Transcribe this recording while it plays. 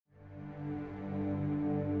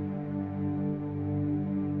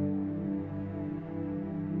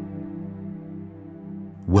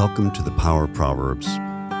Welcome to the Power of Proverbs.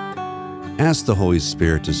 Ask the Holy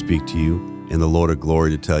Spirit to speak to you and the Lord of glory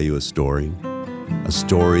to tell you a story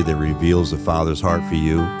that reveals the Father's heart for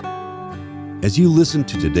you. As you listen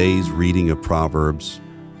to today's reading of Proverbs,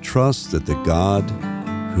 trust that the God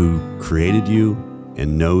who created you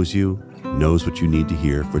and knows you knows what you need to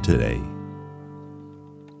hear for today.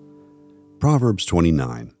 Proverbs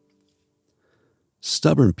 29.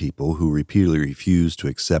 Stubborn people who repeatedly refuse to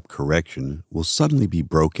accept correction will suddenly be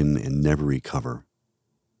broken and never recover.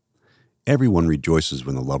 Everyone rejoices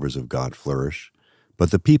when the lovers of God flourish,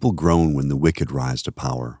 but the people groan when the wicked rise to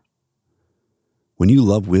power. When you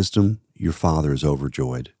love wisdom, your Father is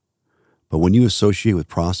overjoyed. But when you associate with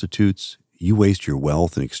prostitutes, you waste your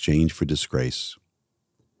wealth in exchange for disgrace.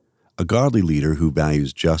 A godly leader who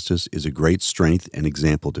values justice is a great strength and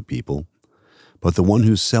example to people, but the one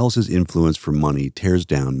who sells his influence for money tears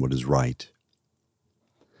down what is right.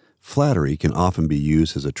 Flattery can often be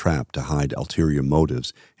used as a trap to hide ulterior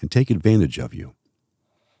motives and take advantage of you.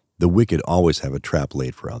 The wicked always have a trap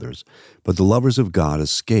laid for others, but the lovers of God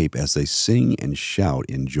escape as they sing and shout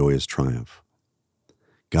in joyous triumph.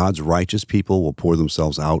 God's righteous people will pour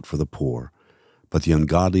themselves out for the poor, but the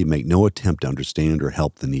ungodly make no attempt to understand or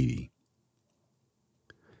help the needy.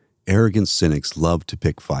 Arrogant cynics love to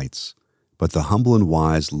pick fights, but the humble and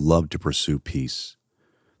wise love to pursue peace.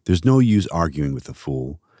 There's no use arguing with a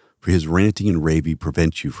fool, for his ranting and raving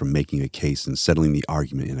prevents you from making a case and settling the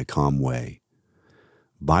argument in a calm way.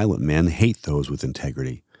 Violent men hate those with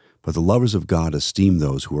integrity, but the lovers of God esteem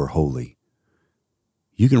those who are holy.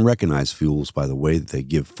 You can recognize fools by the way that they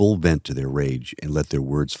give full vent to their rage and let their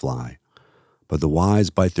words fly, but the wise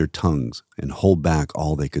bite their tongues and hold back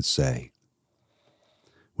all they could say.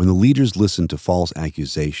 When the leaders listen to false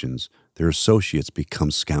accusations, their associates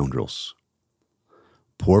become scoundrels.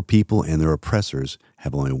 Poor people and their oppressors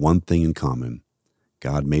have only one thing in common: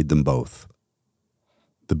 God made them both.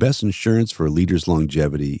 The best insurance for a leader's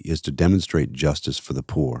longevity is to demonstrate justice for the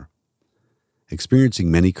poor. Experiencing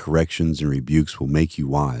many corrections and rebukes will make you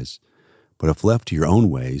wise, but if left to your own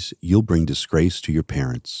ways, you'll bring disgrace to your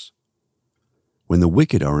parents. When the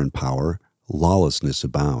wicked are in power, lawlessness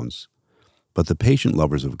abounds, but the patient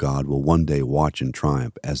lovers of God will one day watch in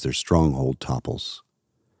triumph as their stronghold topples.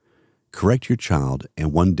 Correct your child,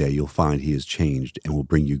 and one day you'll find he is changed and will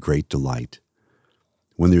bring you great delight.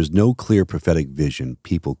 When there's no clear prophetic vision,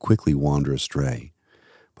 people quickly wander astray.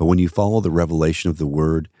 But when you follow the revelation of the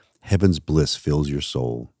word, heaven's bliss fills your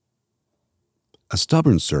soul. A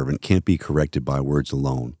stubborn servant can't be corrected by words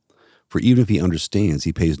alone, for even if he understands,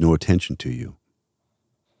 he pays no attention to you.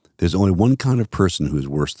 There's only one kind of person who is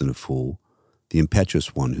worse than a fool: the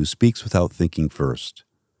impetuous one who speaks without thinking first.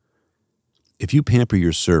 If you pamper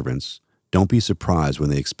your servants, don't be surprised when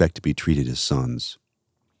they expect to be treated as sons.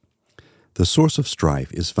 The source of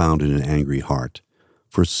strife is found in an angry heart,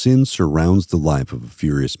 for sin surrounds the life of a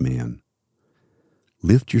furious man.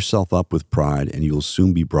 Lift yourself up with pride, and you will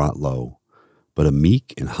soon be brought low, but a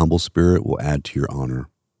meek and humble spirit will add to your honor.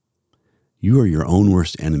 You are your own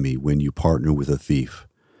worst enemy when you partner with a thief,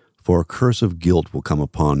 for a curse of guilt will come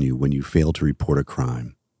upon you when you fail to report a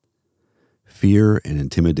crime. Fear and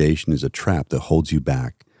intimidation is a trap that holds you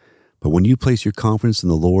back, but when you place your confidence in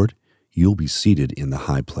the Lord, you'll be seated in the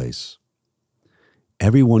high place.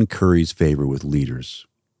 Everyone curries favor with leaders,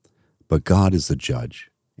 but God is the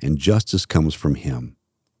judge, and justice comes from him.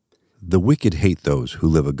 The wicked hate those who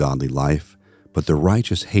live a godly life, but the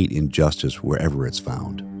righteous hate injustice wherever it's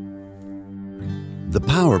found. The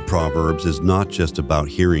power of Proverbs is not just about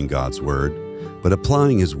hearing God's word, but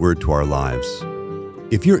applying his word to our lives.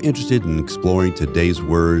 If you're interested in exploring today's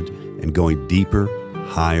word and going deeper,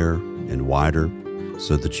 higher, and wider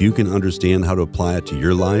so that you can understand how to apply it to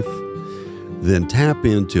your life, then tap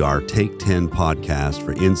into our Take 10 podcast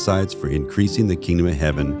for insights for increasing the kingdom of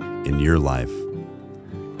heaven in your life.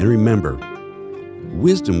 And remember,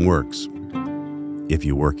 wisdom works if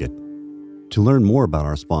you work it. To learn more about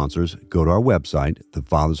our sponsors, go to our website,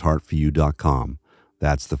 thefathersheartforyou.com.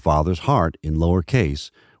 That's the Father's Heart in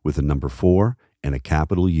lowercase with a number 4 and a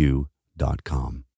capital U.com.